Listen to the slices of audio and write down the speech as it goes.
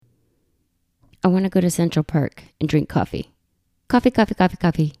I want to go to Central Park and drink coffee. Coffee, coffee, coffee,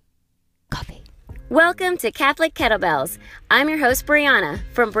 coffee, coffee. Welcome to Catholic Kettlebells. I'm your host, Brianna,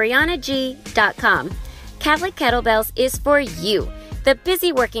 from BriannaG.com. Catholic Kettlebells is for you, the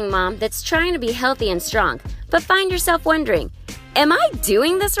busy working mom that's trying to be healthy and strong, but find yourself wondering, am I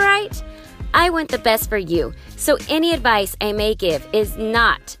doing this right? I want the best for you, so any advice I may give is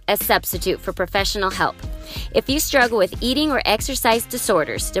not a substitute for professional help. If you struggle with eating or exercise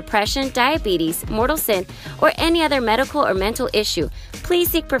disorders, depression, diabetes, mortal sin, or any other medical or mental issue,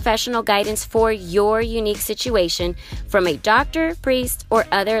 please seek professional guidance for your unique situation from a doctor, priest, or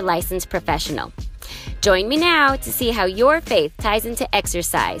other licensed professional. Join me now to see how your faith ties into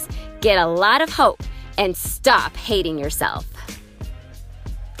exercise, get a lot of hope, and stop hating yourself.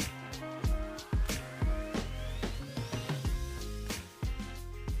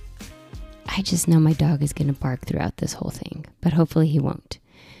 I just know my dog is going to bark throughout this whole thing, but hopefully he won't.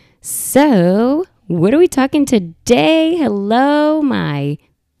 So, what are we talking today? Hello, my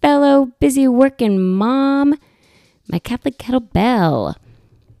fellow busy working mom, my Catholic kettlebell.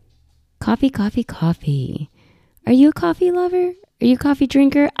 Coffee, coffee, coffee. Are you a coffee lover? Are you a coffee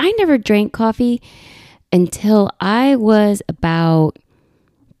drinker? I never drank coffee until I was about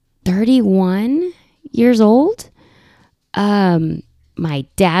 31 years old. My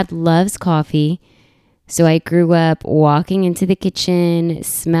dad loves coffee, so I grew up walking into the kitchen,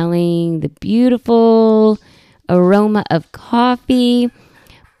 smelling the beautiful aroma of coffee,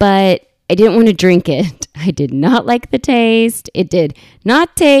 but I didn't want to drink it. I did not like the taste. It did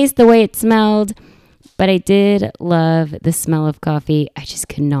not taste the way it smelled, but I did love the smell of coffee. I just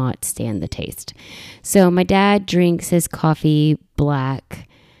could not stand the taste. So my dad drinks his coffee black.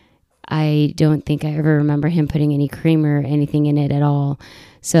 I don't think I ever remember him putting any cream or anything in it at all.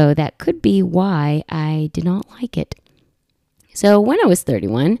 So that could be why I did not like it. So when I was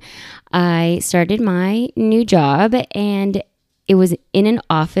 31, I started my new job, and it was in an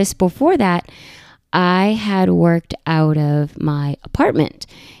office. Before that, I had worked out of my apartment,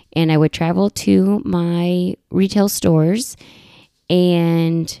 and I would travel to my retail stores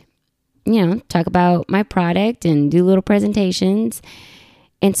and, talk about my product and do little presentations.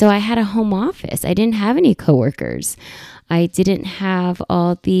 And so I had a home office. I didn't have any coworkers. I didn't have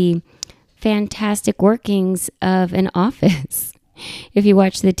all the fantastic workings of an office. If you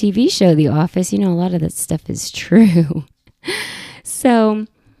watch the TV show, The Office, a lot of that stuff is true. So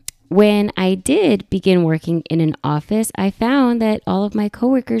when I did begin working in an office, I found that all of my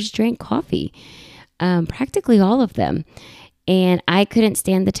coworkers drank coffee, practically all of them. And I couldn't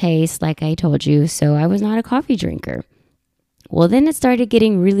stand the taste, like I told you, so I was not a coffee drinker. Well, then it started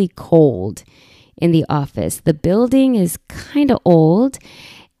getting really cold in the office. The building is kind of old,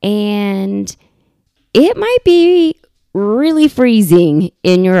 and it might be really freezing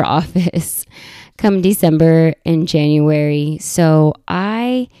in your office come December and January. So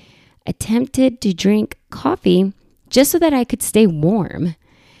I attempted to drink coffee just so that I could stay warm.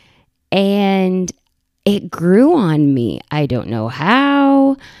 And it grew on me. I don't know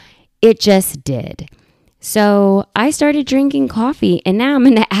how. It just did. So I started drinking coffee, and now I'm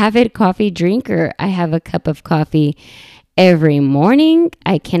an avid coffee drinker. I have a cup of coffee every morning.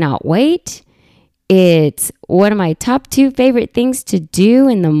 I cannot wait. It's one of my top 2 favorite things to do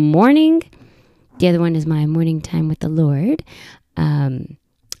in the morning. The other one is my morning time with the Lord.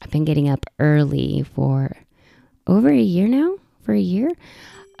 I've been getting up early for over a year now,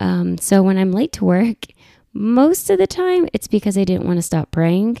 So when I'm late to work, most of the time it's because I didn't want to stop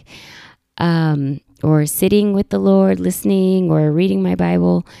praying. Or sitting with the Lord, listening, or reading my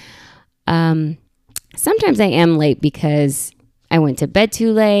Bible. Sometimes I am late because I went to bed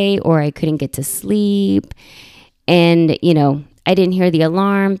too late, or I couldn't get to sleep. And, I didn't hear the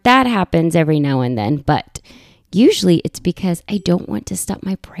alarm. That happens every now and then. But usually it's because I don't want to stop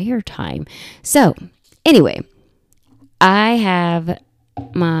my prayer time. So anyway, I have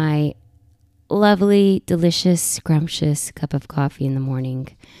my lovely, delicious, scrumptious cup of coffee in the morning.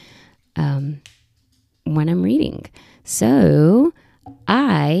 When I'm reading. So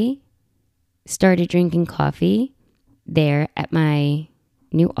I started drinking coffee there at my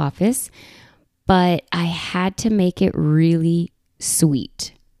new office, but I had to make it really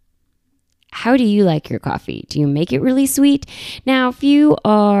sweet. How do you like your coffee? Do you make it really sweet? Now, if you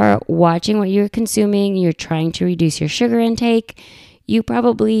are watching what you're consuming, you're trying to reduce your sugar intake, you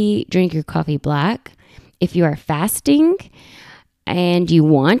probably drink your coffee black. If you are fasting and you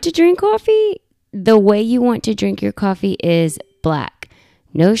want to drink coffee, the way you want to drink your coffee is black.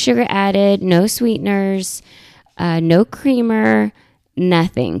 No sugar added, no sweeteners, no creamer,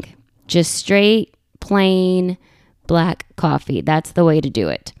 nothing. Just straight, plain, black coffee. That's the way to do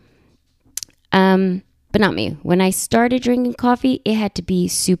it. But not me. When I started drinking coffee, it had to be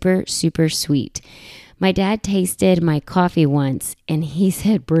super, super sweet. My dad tasted my coffee once and he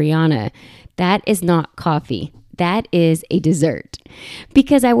said, Brianna, that is not coffee. That is a dessert.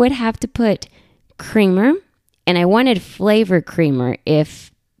 Because I would have to put creamer, and I wanted flavored creamer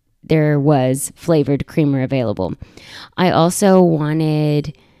if there was flavored creamer available. I also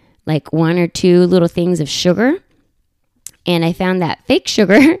wanted like 1 or 2 little things of sugar. And I found that fake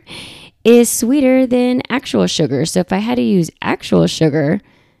sugar is sweeter than actual sugar. So if I had to use actual sugar,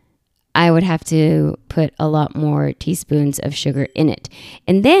 I would have to put a lot more teaspoons of sugar in it.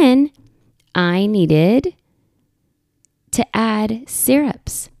 And then I needed to add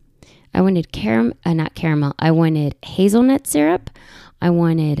syrups. I wanted not caramel. I wanted hazelnut syrup. I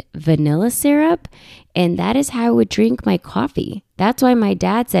wanted vanilla syrup. And that is how I would drink my coffee. That's why my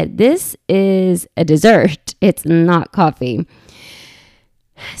dad said, this is a dessert. It's not coffee.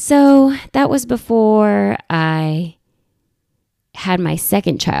 So that was before I had my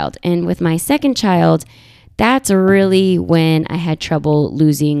second child. And with my second child, that's really when I had trouble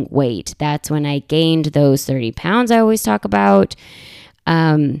losing weight. That's when I gained those 30 pounds I always talk about.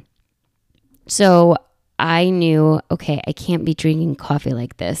 So I knew, okay, I can't be drinking coffee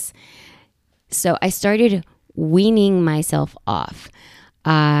like this. So I started weaning myself off.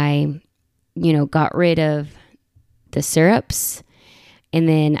 I, got rid of the syrups, and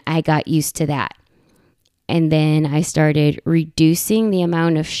then I got used to that. And then I started reducing the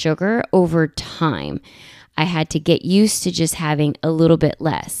amount of sugar over time. I had to get used to just having a little bit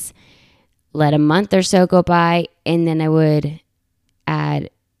less. Let a month or so go by, and then I would add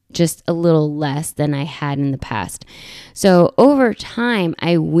just a little less than I had in the past. So over time,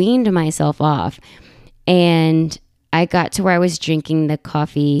 I weaned myself off, and I got to where I was drinking the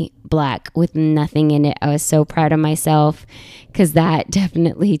coffee black with nothing in it. I was so proud of myself because that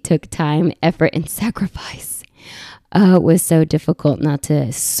definitely took time, effort, and sacrifice. It was so difficult not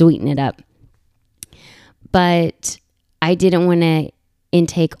to sweeten it up. But I didn't want to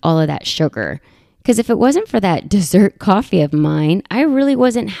intake all of that sugar, because if it wasn't for that dessert coffee of mine, I really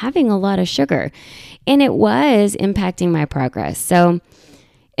wasn't having a lot of sugar, and it was impacting my progress. So,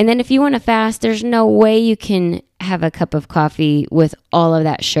 and then if you want to fast, there's no way you can have a cup of coffee with all of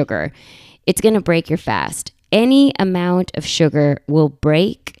that sugar. It's going to break your fast. Any amount of sugar will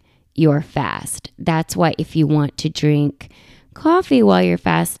break your fast. That's why if you want to drink coffee while you're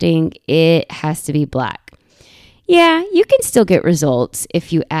fasting, it has to be black. Yeah, you can still get results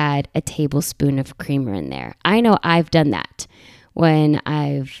if you add a tablespoon of creamer in there. I know I've done that. When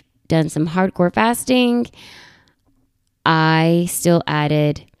I've done some hardcore fasting, I still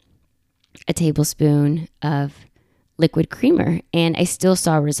added a tablespoon of liquid creamer and I still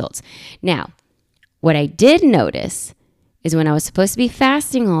saw results. Now, what I did notice is when I was supposed to be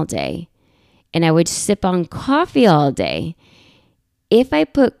fasting all day and I would sip on coffee all day, if I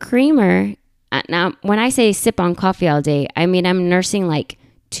put creamer. Now, when I say sip on coffee all day, I mean I'm nursing like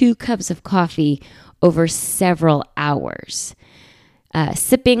 2 cups of coffee over several hours.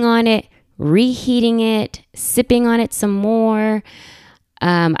 Sipping on it, reheating it, sipping on it some more.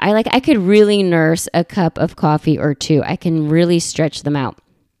 I could really nurse a cup of coffee or 2. I can really stretch them out.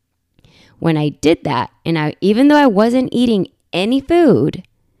 When I did that, and even though I wasn't eating any food,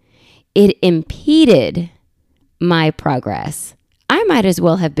 it impeded my progress. I might as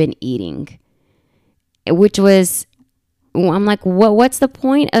well have been eating. Which was, I'm like, what's the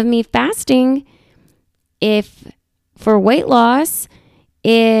point of me fasting for weight loss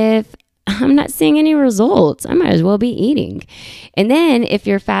if I'm not seeing any results? I might as well be eating. And then if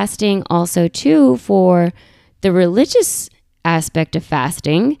you're fasting also too for the religious aspect of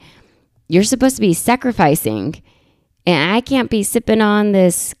fasting, you're supposed to be sacrificing. And I can't be sipping on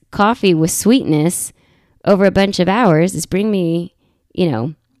this coffee with sweetness over a bunch of hours. It's bringing me,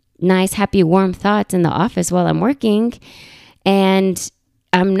 nice, happy, warm thoughts in the office while I'm working. And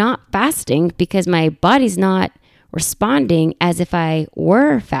I'm not fasting because my body's not responding as if I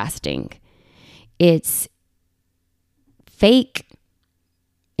were fasting. It's fake.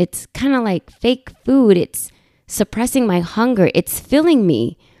 It's kind of like fake food. It's suppressing my hunger. It's filling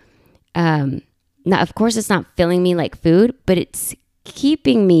me. Now, of course, it's not filling me like food, but it's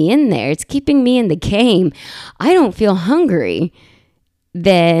keeping me in there. It's keeping me in the game. I don't feel hungry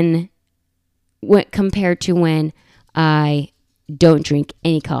then compared to when I don't drink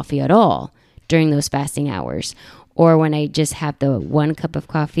any coffee at all during those fasting hours, or when I just have the 1 cup of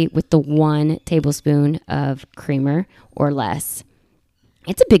coffee with the 1 tablespoon of creamer or less.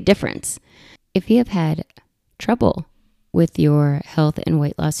 It's a big difference. If you have had trouble with your health and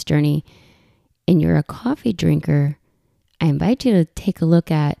weight loss journey and you're a coffee drinker, I invite you to take a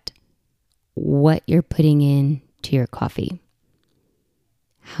look at what you're putting in to your coffee.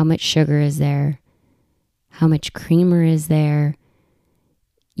 How much sugar is there? How much creamer is there?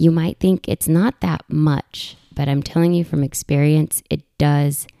 You might think it's not that much, but I'm telling you from experience, it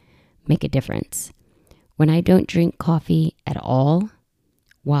does make a difference. When I don't drink coffee at all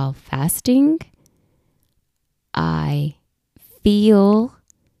while fasting, I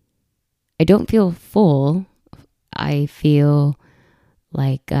don't feel full. I feel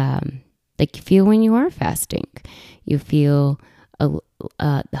like you feel when you are fasting. You feel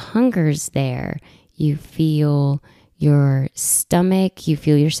the hunger's there. You feel your stomach. You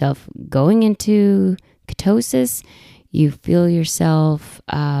feel yourself going into ketosis. You feel yourself.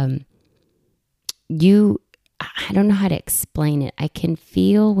 I don't know how to explain it. I can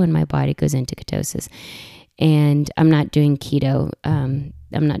feel when my body goes into ketosis, and I'm not doing keto. I'm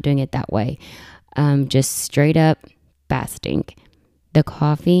not doing it that way. Just straight up fasting. The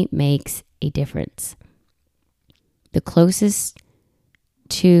coffee makes a difference. The closest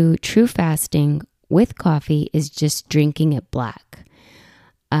to true fasting with coffee is just drinking it black.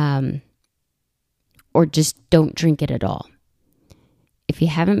 Or just don't drink it at all. If you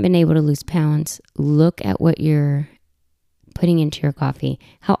haven't been able to lose pounds, look at what you're putting into your coffee,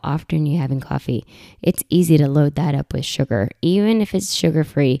 how often you're having coffee. It's easy to load that up with sugar, even if it's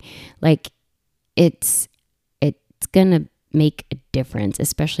sugar-free. Like, it's gonna make a difference,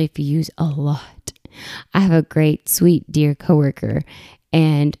 especially if you use a lot. I have a great, sweet, dear coworker,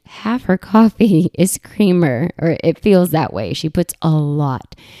 and half her coffee is creamer, or it feels that way. She puts a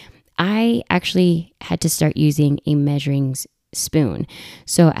lot. I actually had to start using a measuring spoon.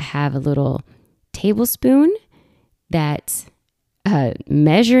 So I have a little tablespoon that's a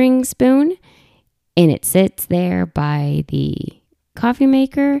measuring spoon, and it sits there by the coffee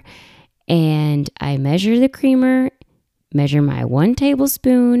maker, and I measure the creamer, measure my 1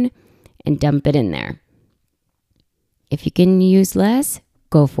 tablespoon, and dump it in there. If you can use less,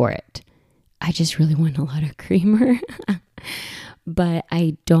 go for it. I just really want a lot of creamer, but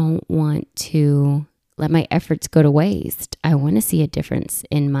I don't want to let my efforts go to waste. I want to see a difference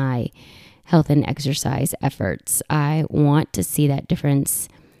in my health and exercise efforts. I want to see that difference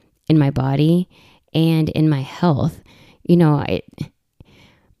in my body and in my health. You know,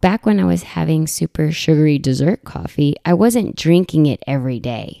 back when I was having super sugary dessert coffee, I wasn't drinking it every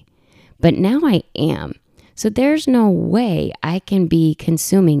day, but now I am. So there's no way I can be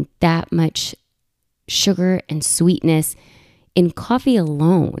consuming that much sugar and sweetness in coffee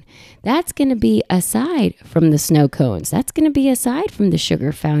alone. That's going to be aside from the snow cones. That's going to be aside from the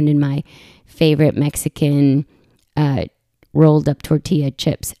sugar found in my favorite Mexican rolled up tortilla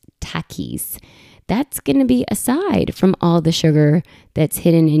chips, Takis. That's going to be aside from all the sugar that's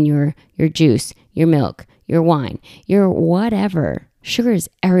hidden in your juice, your milk, your wine, your whatever. Sugar is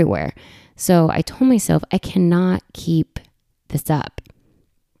everywhere. So I told myself I cannot keep this up.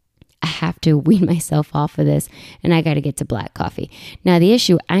 I have to wean myself off of this, and I got to get to black coffee. Now, the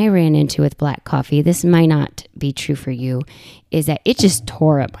issue I ran into with black coffee, this might not be true for you, is that it just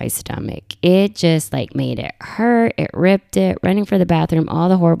tore up my stomach. It just made it hurt. It ripped it, running for the bathroom, all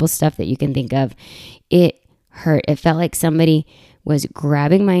the horrible stuff that you can think of. It hurt. It felt like somebody was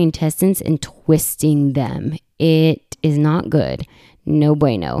grabbing my intestines and twisting them. It is not good. No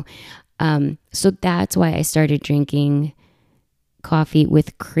bueno. So that's why I started drinking coffee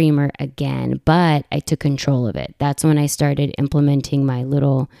with creamer again, but I took control of it. That's when I started implementing my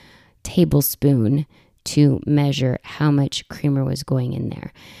little tablespoon to measure how much creamer was going in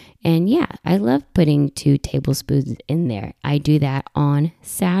there. And yeah, I love putting 2 tablespoons in there. I do that on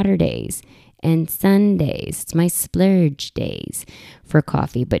Saturdays and Sundays. It's my splurge days for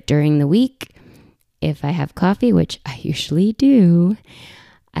coffee. But during the week, if I have coffee, which I usually do,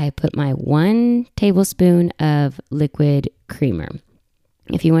 I put my 1 tablespoon of liquid creamer.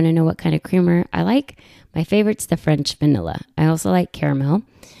 If you want to know what kind of creamer I like, my favorite's the French vanilla. I also like caramel.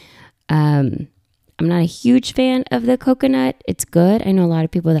 I'm not a huge fan of the coconut. It's good. I know a lot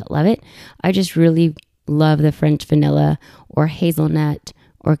of people that love it. I just really love the French vanilla or hazelnut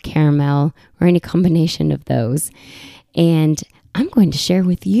or caramel or any combination of those. And I'm going to share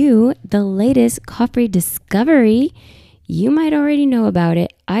with you the latest coffee discovery. You might already know about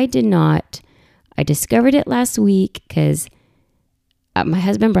it. I did not. I discovered it last week because my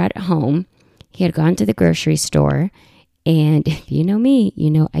husband brought it home. He had gone to the grocery store. And if you know me, you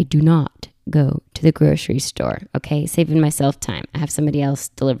know I do not go to the grocery store. Okay, saving myself time. I have somebody else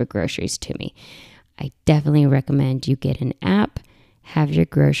deliver groceries to me. I definitely recommend you get an app, have your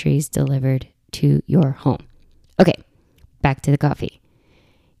groceries delivered to your home. Okay, back to the coffee.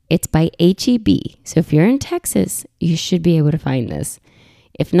 It's by H-E-B. So if you're in Texas, you should be able to find this.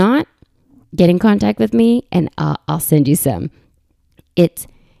 If not, get in contact with me and I'll send you some. It's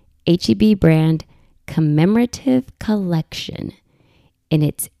HEB brand commemorative collection, and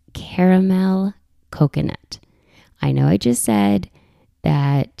it's caramel coconut. I know I just said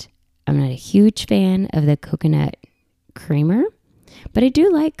that I'm not a huge fan of the coconut creamer, but I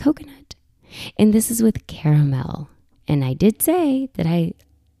do like coconut. And this is with caramel. And I did say that I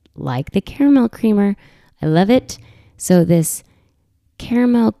like the caramel creamer. I love it. So this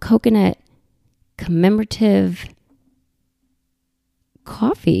caramel coconut commemorative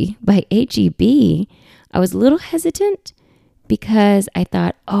coffee by HEB, I was a little hesitant because I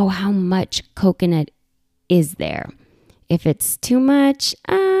thought, oh, how much coconut is there? If it's too much,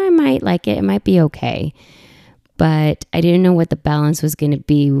 I might like it. It might be okay. But I didn't know what the balance was going to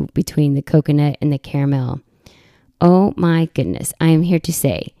be between the coconut and the caramel. Oh my goodness. I am here to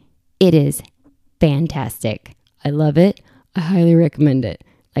say it is fantastic. I love it. I highly recommend it.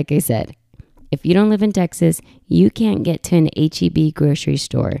 Like I said, if you don't live in Texas, you can't get to an HEB grocery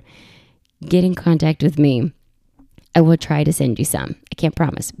store, get in contact with me. I will try to send you some. I can't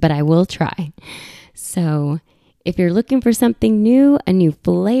promise, but I will try. So if you're looking for something new, a new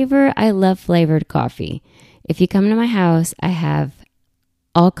flavor, I love flavored coffee. If you come to my house, I have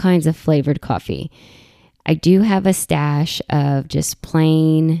all kinds of flavored coffee. I do have a stash of just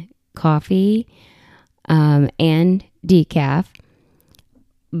plain coffee and decaf.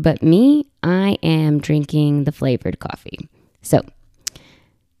 But me, I am drinking the flavored coffee. So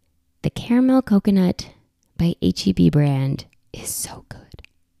the caramel coconut by HEB brand is so good.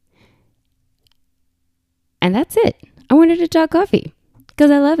 And that's it. I wanted to talk coffee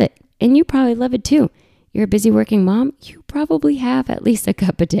because I love it. And you probably love it too. You're a busy working mom. You probably have at least a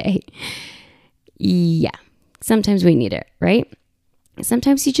cup a day. Yeah. Sometimes we need it, right?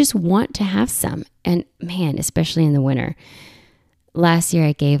 Sometimes you just want to have some. And man, especially in the winter. Last year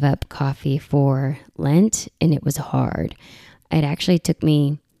I gave up coffee for Lent and it was hard. It actually took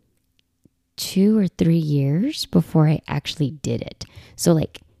me 2 or 3 years before I actually did it. So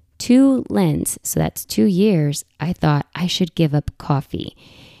like 2 Lents, so that's 2 years, I thought I should give up coffee.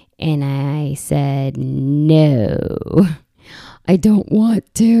 And I said, no, I don't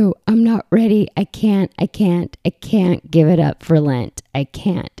want to. I'm not ready. I can't give it up for Lent. I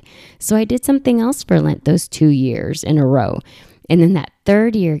can't. So I did something else for Lent those 2 years in a row. And then that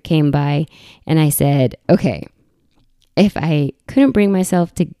 3rd year came by and I said, okay, if I couldn't bring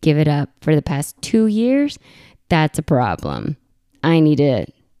myself to give it up for the past 2 years, that's a problem. I need to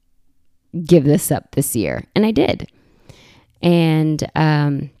give this up this year. And I did. And,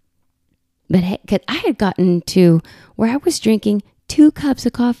 but hey, 'cause I had gotten to where I was drinking 2 cups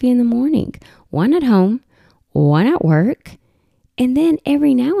of coffee in the morning, 1 at home, 1 at work. And then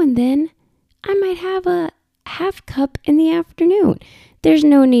every now and then I might have a half cup in the afternoon. There's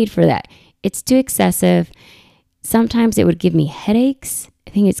no need for that. It's too excessive. Sometimes it would give me headaches.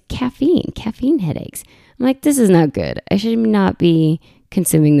 I think it's caffeine headaches. I'm like, this is not good. I should not be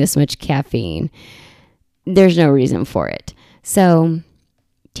consuming this much caffeine. There's no reason for it. So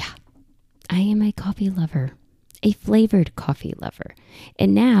yeah, I am a coffee lover, a flavored coffee lover.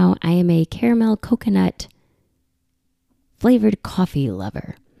 And now I am a caramel coconut flavored coffee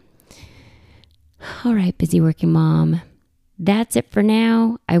lover. All right, busy working mom. That's it for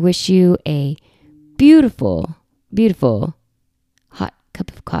now. I wish you a beautiful, beautiful hot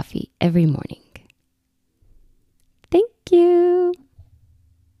cup of coffee every morning. Thank you.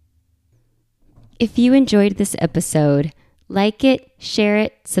 If you enjoyed this episode, like it, share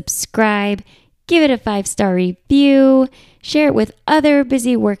it, subscribe, give it a 5-star review, share it with other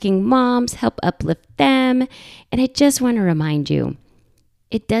busy working moms, help uplift them. And I just want to remind you,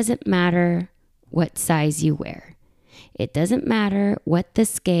 it doesn't matter what size you wear. It doesn't matter what the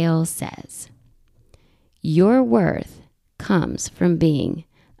scale says. Your worth comes from being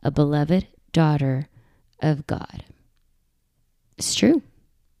a beloved daughter of God. It's true.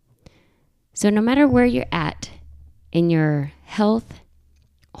 So no matter where you're at in your health,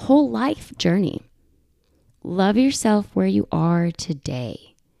 whole life journey, love yourself where you are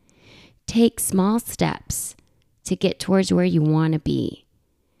today. Take small steps to get towards where you want to be.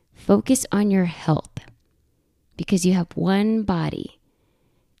 Focus on your health because you have one body.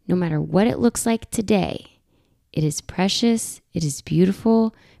 No matter what it looks like today, it is precious, it is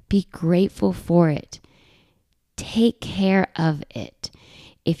beautiful. Be grateful for it. Take care of it.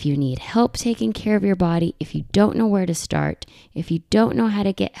 If you need help taking care of your body, if you don't know where to start, if you don't know how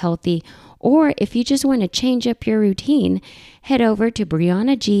to get healthy, or if you just want to change up your routine, head over to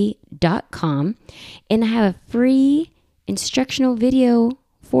BriannaG.com and I have a free instructional video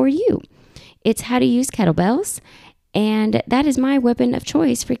for you. It's how to use kettlebells And that is my weapon of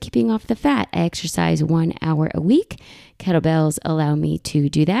choice for keeping off the fat. I exercise 1 hour a week. Kettlebells allow me to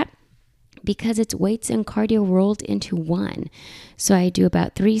do that because it's weights and cardio rolled into one. So I do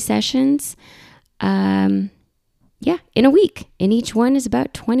about 3 sessions, in a week. And each one is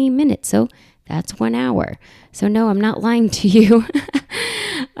about 20 minutes. So that's 1 hour. So no, I'm not lying to you.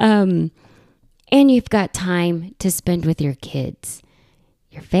 And you've got time to spend with your kids,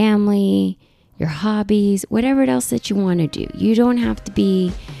 your family, your hobbies, whatever else that you want to do. You don't have to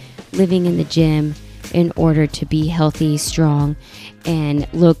be living in the gym in order to be healthy, strong, and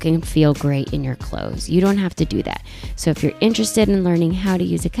look and feel great in your clothes. You don't have to do that. So if you're interested in learning how to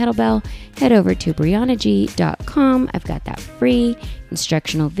use a kettlebell, head over to briannag.com. I've got that free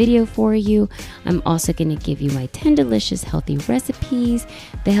instructional video for you. I'm also going to give you my 10 delicious healthy recipes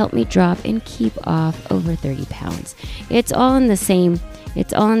that help me drop and keep off over 30 pounds. It's all in the same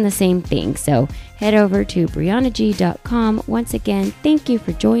thing. So head over to briannag.com. Once again, thank you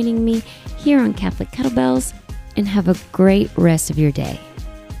for joining me here on Catholic Kettlebells, and have a great rest of your day.